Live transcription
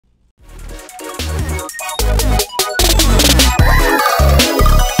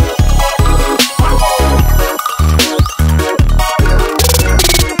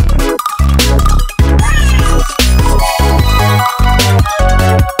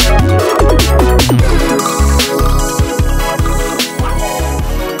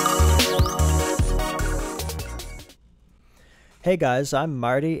Hey guys, I'm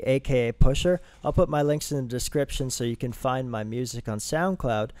Marty, aka Pusher. I'll put my links in the description so you can find my music on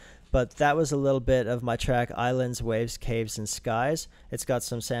SoundCloud, but that was a little bit of my track Islands, Waves, Caves, and Skies. It's got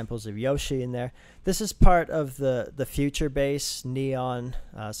some samples of Yoshi in there. This is part of the future bass, neon,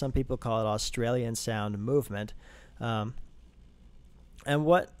 some people call it Australian sound movement. And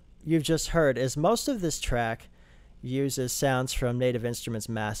what you've just heard is most of this track uses sounds from Native Instruments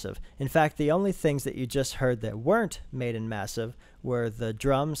Massive. In fact, the only things that you just heard that weren't made in Massive were the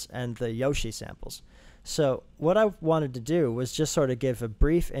drums and the Yoshi samples. So what I wanted to do was just sort of give a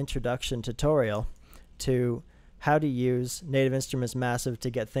brief introduction tutorial to how to use Native Instruments Massive to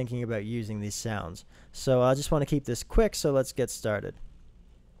get thinking about using these sounds. So I just want to keep this quick, so let's get started.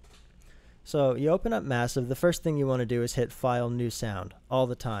 So you open up Massive. The first thing you want to do is hit File, New Sound all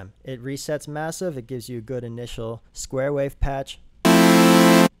the time. It resets Massive. It gives you a good initial square wave patch.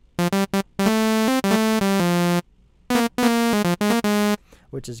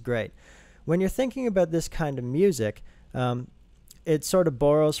 Which is great. When you're thinking about this kind of music, it sort of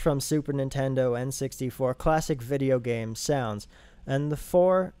borrows from Super Nintendo, N64, classic video game sounds. And the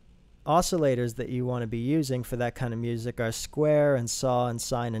four oscillators that you want to be using for that kind of music are square and saw and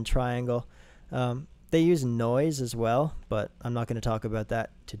sine and triangle. They use noise as well, but I'm not going to talk about that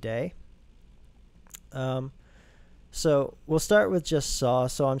today. So we'll start with just saw.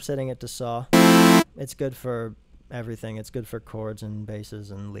 So I'm setting it to saw. It's good for everything. It's good for chords and basses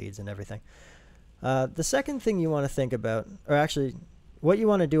and leads and everything. The second thing you want to think about, or actually what you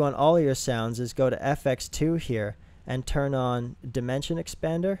want to do on all of your sounds, is go to FX2 here and turn on Dimension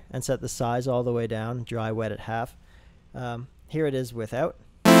Expander and set the size all the way down, dry wet at half. Here it is without.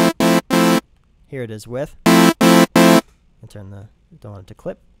 Here it is with. And don't want it to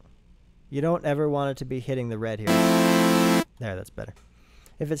clip. You don't ever want it to be hitting the red here. There, that's better.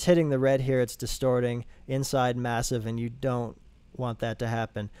 If it's hitting the red here, it's distorting inside Massive, and you don't want that to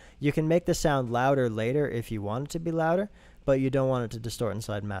happen. You can make the sound louder later if you want it to be louder, but you don't want it to distort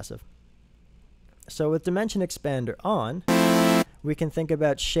inside Massive. So with Dimension Expander on, we can think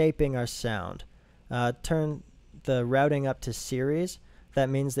about shaping our sound. Turn the routing up to series. That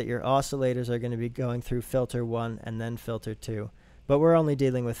means that your oscillators are going to be going through filter 1 and then filter 2. But we're only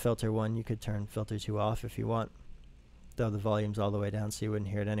dealing with filter 1. You could turn filter 2 off if you want, though the volume's all the way down so you wouldn't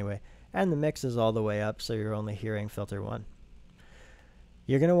hear it anyway. And the mix is all the way up, so you're only hearing filter 1.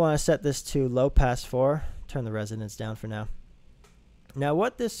 You're going to want to set this to low pass 4. Turn the resonance down for now. Now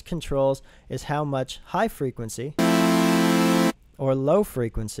what this controls is how much high frequency or low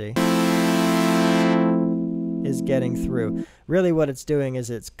frequency is getting through. Really what it's doing is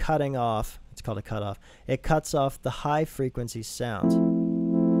it's cutting off, it's called a cutoff, it cuts off the high frequency sounds.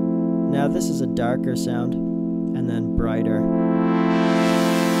 Now this is a darker sound and then brighter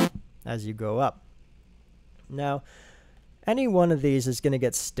as you go up. Now any one of these is going to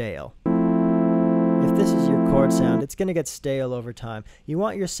get stale. If this is your chord sound, it's going to get stale over time. You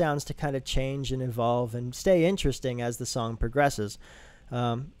want your sounds to kind of change and evolve and stay interesting as the song progresses.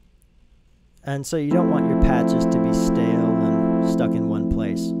 And so you don't want your patches to be stale and stuck in one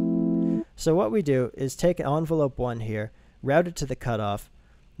place. So what we do is take envelope 1 here, route it to the cutoff.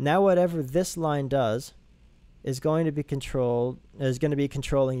 Now whatever this line does is going to be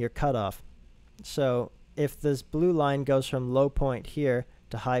controlling your cutoff. So if this blue line goes from low point here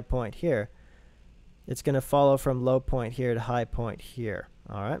to high point here, it's going to follow from low point here to high point here.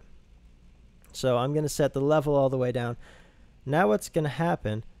 All right. So I'm going to set the level all the way down. Now what's going to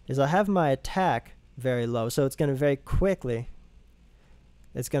happen is I have my attack very low, so it's going to very quickly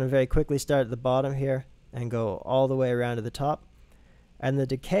start at the bottom here and go all the way around to the top. And the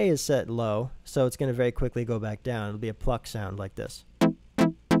decay is set low, so it's going to very quickly go back down. It'll be a pluck sound like this.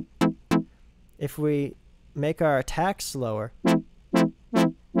 If we make our attack slower,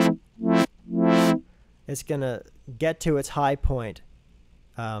 it's going to get to its high point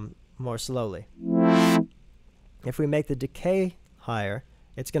more slowly. If we make the decay higher,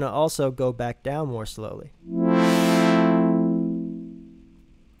 it's going to also go back down more slowly.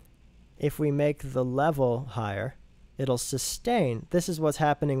 If we make the level higher, it'll sustain. This is what's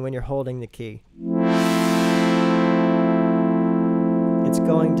happening when you're holding the key. It's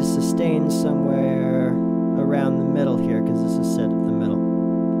going to sustain somewhere around the middle here because this is set at the middle.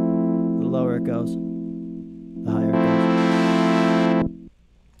 The lower it goes, the higher it goes.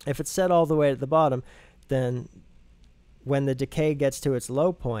 If it's set all the way at the bottom, then when the decay gets to its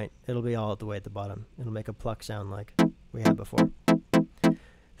low point, it'll be all the way at the bottom. It'll make a pluck sound like we had before.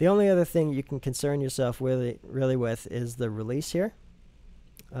 The only other thing you can concern yourself really with is the release here.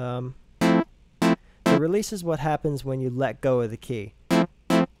 The release is what happens when you let go of the key.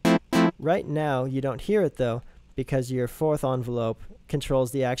 Right now, you don't hear it though, because your fourth envelope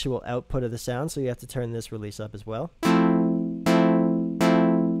controls the actual output of the sound, so you have to turn this release up as well.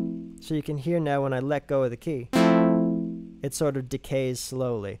 So you can hear now when I let go of the key, it sort of decays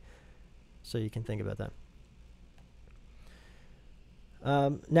slowly. So you can think about that.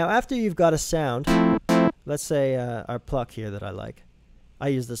 Now after you've got a sound, let's say our pluck here that I like. I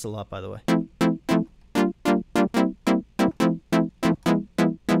use this a lot, by the way.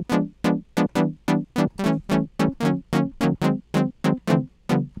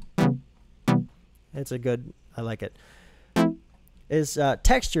 It's a good, I like it. Is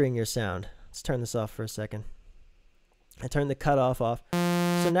texturing your sound. Let's turn this off for a second. I turned the cutoff off.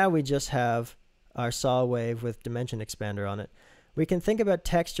 So now we just have our saw wave with dimension expander on it. We can think about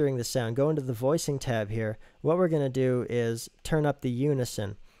texturing the sound. Go into the voicing tab here. What we're going to do is turn up the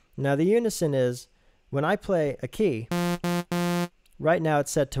unison. Now the unison is when I play a key, right now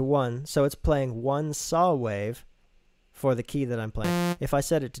it's set to 1, so it's playing 1 saw wave for the key that I'm playing. If I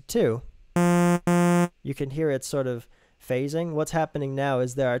set it to 2, you can hear it sort of phasing. What's happening now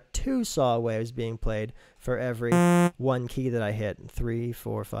is there are 2 saw waves being played for every 1 key that I hit. 3,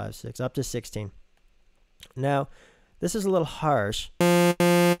 4, 5, 6, up to 16. Now, this is a little harsh.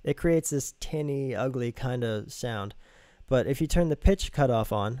 It creates this tinny, ugly kind of sound. But if you turn the pitch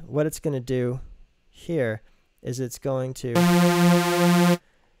cutoff on, what it's going to do here is it's going to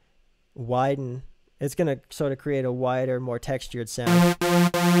widen. It's going to sort of create a wider, more textured sound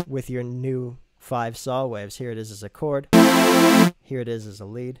with your new 5 saw waves. Here it is as a chord. Here it is as a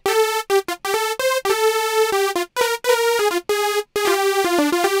lead.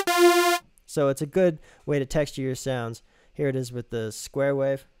 So it's a good way to texture your sounds. Here it is with the square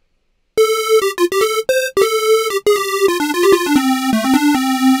wave.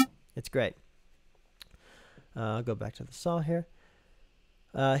 It's great. I'll go back to the saw here.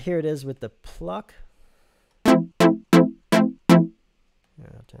 Here it is with the pluck. Here,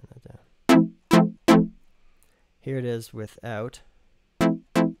 I'll turn that down. Here it is without.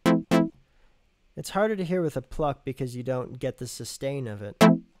 It's harder to hear with a pluck because you don't get the sustain of it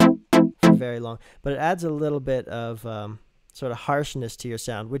for very long. But it adds a little bit of sort of harshness to your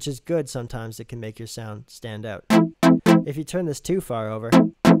sound, which is good sometimes. It can make your sound stand out. If you turn this too far over,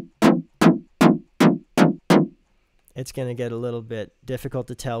 it's going to get a little bit difficult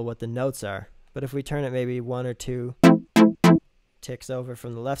to tell what the notes are. But if we turn it maybe 1 or 2 ticks over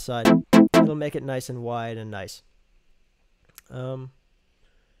from the left side, it'll make it nice and wide and nice.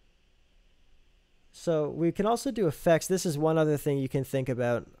 So we can also do effects. This is one other thing you can think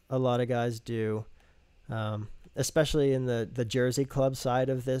about. A lot of guys do, especially in the Jersey club side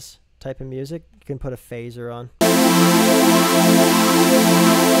of this type of music. You can put a phaser on.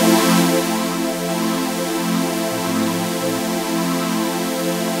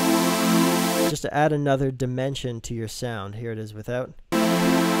 Just to add another dimension to your sound. Here it is without.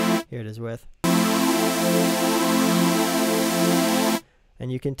 Here it is with.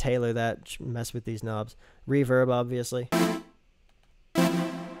 And you can tailor that, mess with these knobs. Reverb, obviously.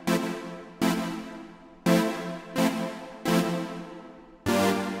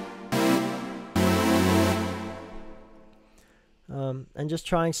 And just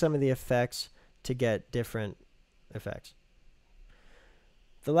trying some of the effects to get different effects.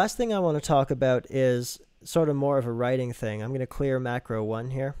 The last thing I want to talk about is sort of more of a writing thing. I'm going to clear macro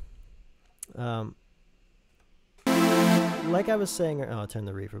 1 here. Like I was saying, I'll turn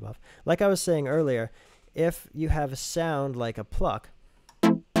the reverb off. Like I was saying earlier, if you have a sound like a pluck,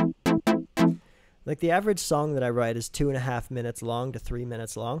 like the average song that I write is 2.5 minutes long to 3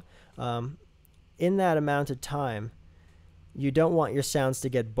 minutes long. In that amount of time, you don't want your sounds to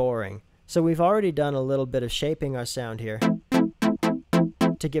get boring. So we've already done a little bit of shaping our sound here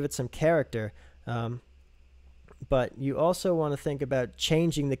to give it some character. But you also want to think about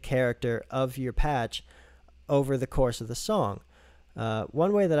changing the character of your patch over the course of the song.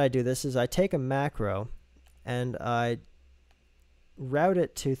 One way that I do this is I take a macro and I route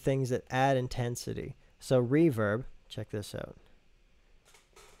it to things that add intensity. So reverb, check this out.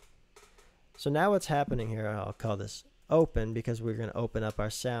 So now what's happening here, I'll call this open because we're going to open up our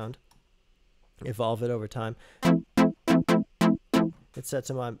sound, evolve it over time. It's set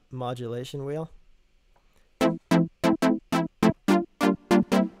to my modulation wheel.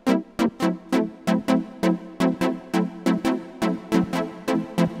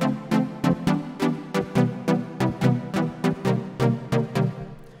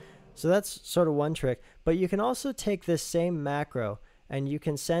 So that's sort of one trick, but you can also take this same macro and you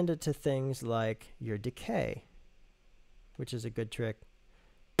can send it to things like your decay, which is a good trick.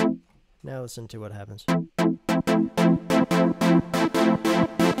 Now listen to what happens.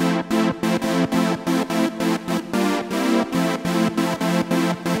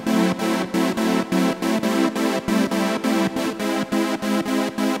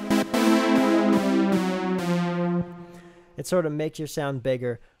 it sort of makes your sound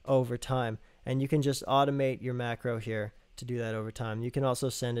bigger over time. And you can just automate your macro here to do that over time. You can also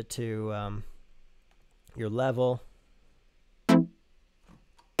send it to your level. So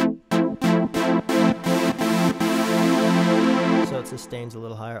it sustains a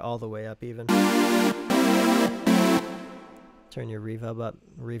little higher, all the way up even. Turn your reverb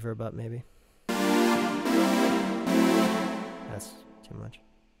up maybe. That's too much.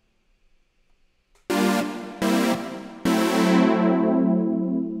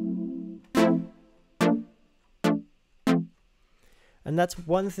 And that's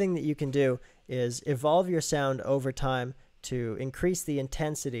one thing that you can do, is evolve your sound over time to increase the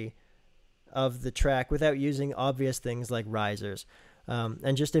intensity of the track without using obvious things like risers,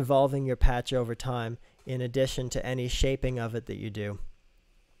 and just evolving your patch over time in addition to any shaping of it that you do.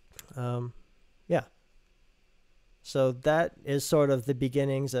 Yeah. So that is sort of the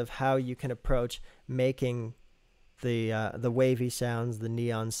beginnings of how you can approach making the wavy sounds, the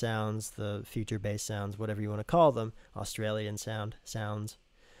neon sounds, the future bass sounds, whatever you want to call them, Australian sounds.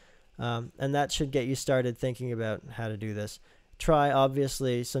 And that should get you started thinking about how to do this. Try,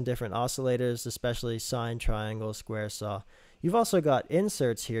 obviously, some different oscillators, especially sine, triangle, square saw. You've also got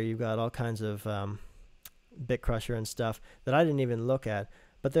inserts here. You've got all kinds of Bit Crusher and stuff that I didn't even look at.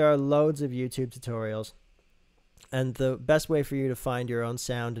 But there are loads of YouTube tutorials. And the best way for you to find your own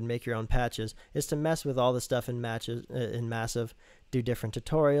sound and make your own patches is to mess with all the stuff in Massive, do different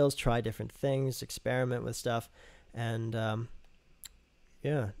tutorials, try different things, experiment with stuff, and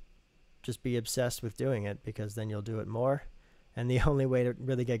yeah, just be obsessed with doing it, because then you'll do it more. And the only way to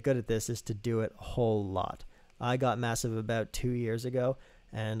really get good at this is to do it a whole lot. I got Massive about 2 years ago,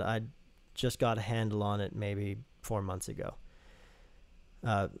 and I just got a handle on it maybe 4 months ago.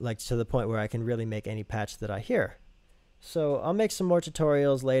 Like to the point where I can really make any patch that I hear. So I'll make some more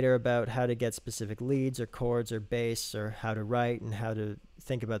tutorials later about how to get specific leads or chords or bass, or how to write and how to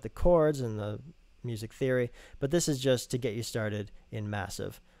think about the chords and the music theory. But this is just to get you started in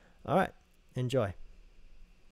Massive. All right, enjoy.